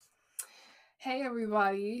Hey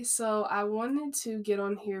everybody. So I wanted to get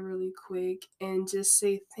on here really quick and just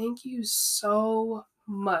say thank you so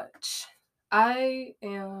much. I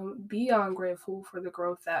am beyond grateful for the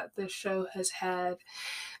growth that this show has had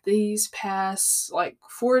these past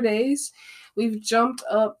 4 days. We've jumped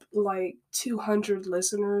up like 200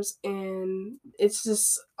 listeners and it's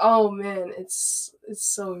just oh man, it's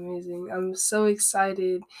so amazing. I'm so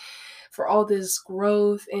excited for all this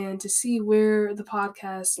growth and to see where the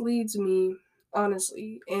podcast leads me,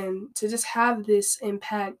 honestly, and to just have this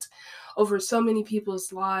impact over so many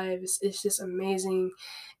people's lives. It's just amazing.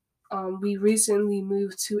 We recently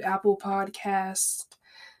moved to Apple Podcast,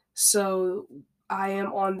 so I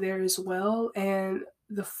am on there as well. And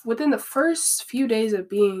within the first few days of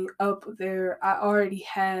being up there, I already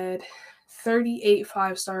had 38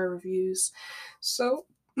 5-star reviews. So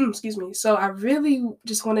excuse me. So I really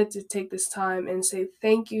just wanted to take this time and say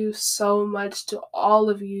thank you so much to all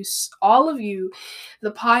of you,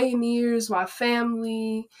 the pioneers, my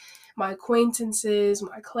family, my acquaintances,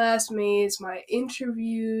 my classmates, my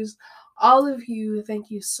interviews, all of you. Thank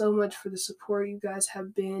you so much for the support. You guys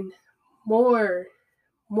have been more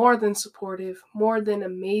more than supportive, more than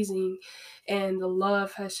amazing, and the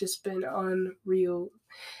love has just been unreal.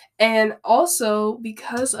 And also,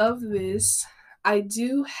 because of this, I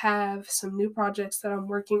do have some new projects that I'm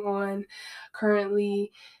working on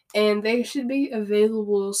currently, and they should be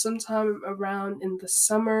available sometime around in the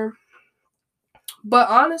summer. But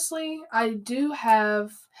honestly, I do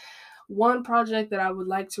have one project that I would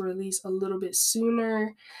like to release a little bit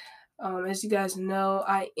sooner. As you guys know,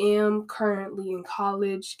 I am currently in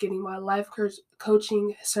college getting my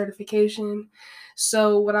coaching certification.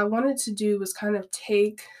 So, what I wanted to do was kind of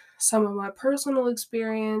take some of my personal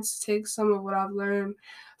experience, take some of what I've learned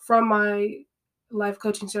from my life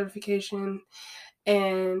coaching certification,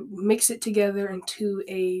 and mix it together into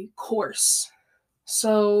a course.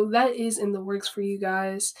 So, that is in the works for you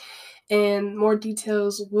guys, and more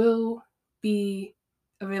details will be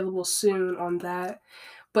available soon on that.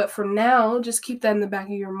 But for now, just keep that in the back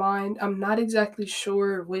of your mind. I'm not exactly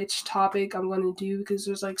sure which topic I'm going to do because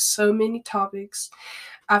there's like so many topics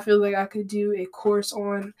I feel like I could do a course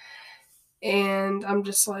on. And I'm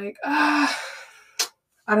just like, I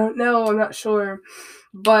don't know. I'm not sure.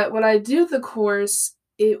 But when I do the course,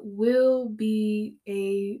 it will be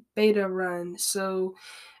a beta run. So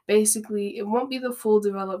basically, it won't be the full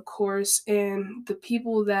developed course. And the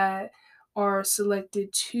people that are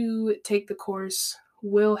selected to take the course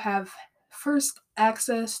will have first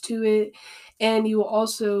access to it. And you will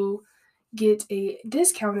also get a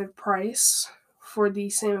discounted price for the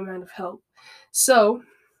same amount of help. So,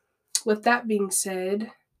 with that being said,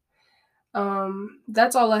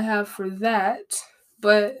 that's all I have for that.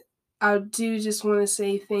 But I do just want to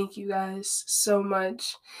say thank you guys so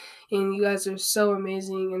much. And you guys are so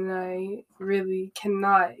amazing, and I really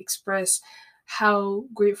cannot express how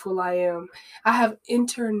grateful I am. I have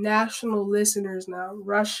international listeners now: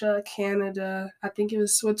 Russia, Canada, I think it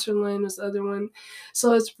was Switzerland was the other one.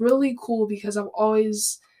 So it's really cool because I've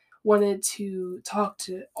always wanted to talk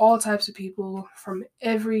to all types of people from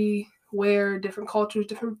everywhere, different cultures,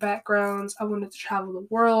 different backgrounds. I wanted to travel the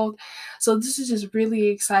world. So this is just really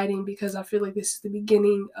exciting because I feel like this is the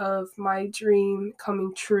beginning of my dream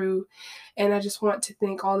coming true. And I just want to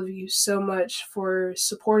thank all of you so much for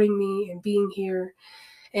supporting me and being here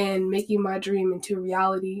and making my dream into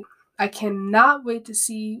reality. I cannot wait to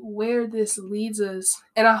see where this leads us.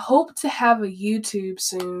 And I hope to have a YouTube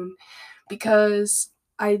soon because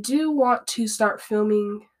I do want to start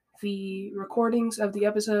filming the recordings of the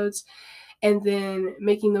episodes and then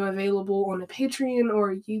making them available on a Patreon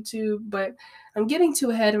or a YouTube, but I'm getting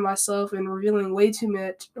too ahead of myself and revealing way too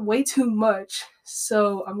much.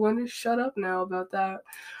 So I'm going to shut up now about that.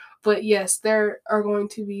 But yes, there are going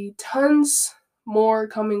to be tons more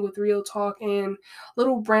coming with Real Talk and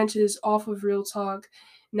little branches off of Real Talk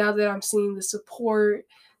now that I'm seeing the support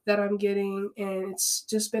that I'm getting, and it's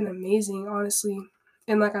just been amazing, honestly.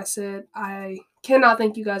 And like I said, I cannot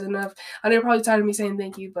thank you guys enough. I know you're probably tired of me saying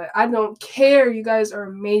thank you, but I don't care. You guys are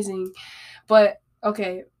amazing. But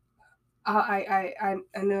okay, I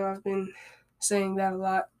know I've been saying that a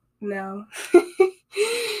lot now.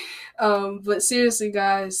 But seriously,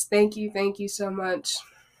 guys, thank you so much.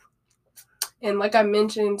 And like I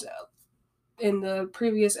mentioned in the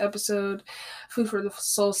previous episode, Food for the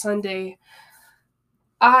Soul Sunday,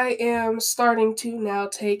 I am starting to now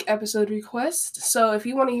take episode requests. So if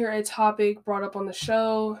you want to hear a topic brought up on the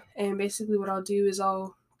show, and basically what I'll do is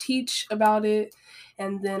I'll teach about it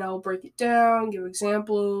and then I'll break it down, give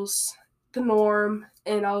examples, the norm,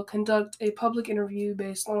 and I'll conduct a public interview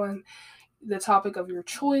based on the topic of your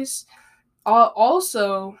choice. I'll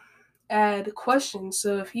also add questions.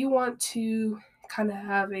 So if you want to kind of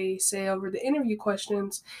have a say over the interview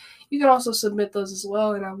questions, you can also submit those as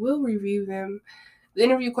well, and I will review them. The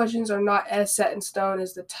interview questions are not as set in stone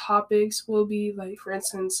as the topics will be. Like, for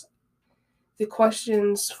instance, the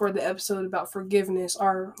questions for the episode about forgiveness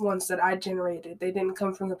are ones that I generated. They didn't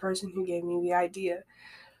come from the person who gave me the idea.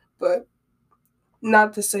 But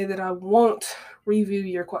not to say that I won't review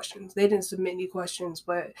your questions. They didn't submit any questions,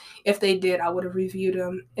 but if they did, I would have reviewed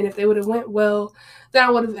them. And if they would have went well, then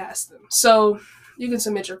I would have asked them. So you can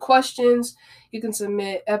submit your questions. You can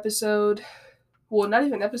submit episode. Well, not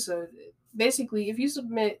even episode. Basically, if you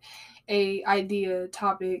submit a idea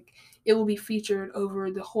topic, it will be featured over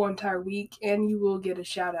the whole entire week, and you will get a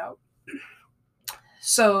shout out.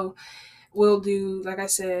 So we'll do, like I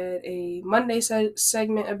said, a Monday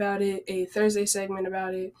segment about it, a Thursday segment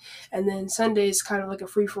about it, and then Sunday is kind of like a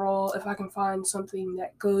free for all. If I can find something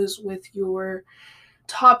that goes with your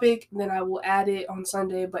topic, then I will add it on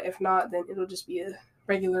Sunday. But if not, then it'll just be a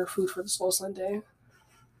regular Food for the Soul Sunday.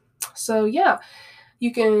 So yeah,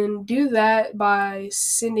 you can do that by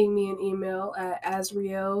sending me an email at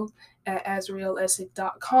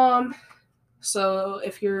azriel@azrielessick.com. So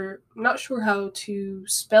if you're not sure how to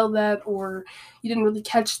spell that or you didn't really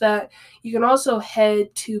catch that, you can also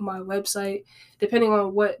head to my website. Depending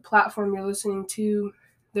on what platform you're listening to,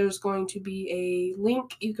 there's going to be a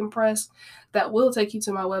link you can press that will take you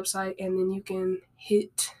to my website, and then you can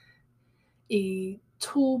hit a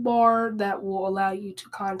toolbar that will allow you to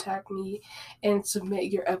contact me and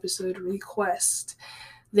submit your episode request.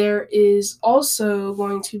 There is also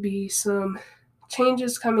going to be some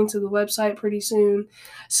changes coming to the website pretty soon.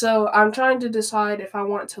 So I'm trying to decide if I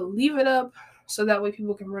want to leave it up so that way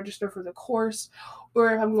people can register for the course,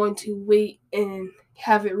 or if I'm going to wait and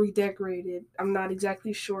have it redecorated. I'm not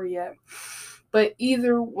exactly sure yet. But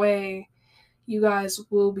either way, you guys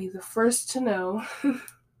will be the first to know.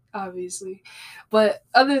 Obviously. But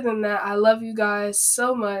other than that, I love you guys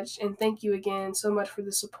so much, and thank you again so much for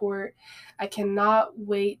the support. I cannot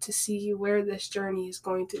wait to see where this journey is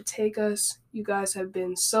going to take us. You guys have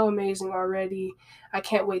been so amazing already. I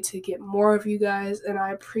can't wait to get more of you guys, and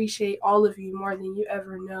I appreciate all of you more than you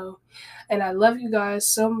ever know. And I love you guys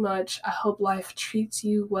so much. I hope life treats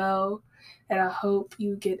you well, and I hope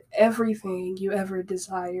you get everything you ever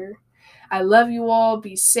desire. I love you all.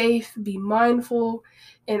 Be safe, be mindful,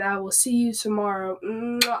 and I will see you tomorrow.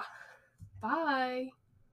 Mwah. Bye.